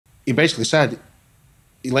he basically said,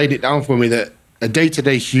 he laid it down for me that a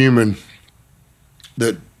day-to-day human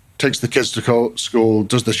that takes the kids to school,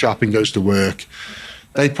 does the shopping, goes to work,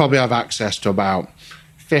 they probably have access to about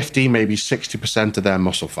 50, maybe 60% of their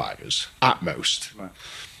muscle fibers at most. Right.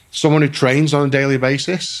 Someone who trains on a daily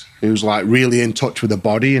basis, who's like really in touch with the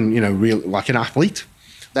body and, you know, real like an athlete,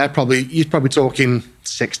 you're probably talking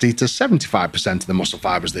 60 to 75% of the muscle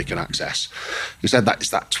fibers they can access. He said that it's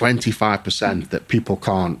that 25% that people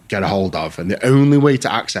can't get a hold of, and the only way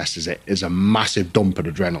to access it is a massive dump of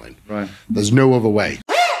adrenaline. Right. There's no other way.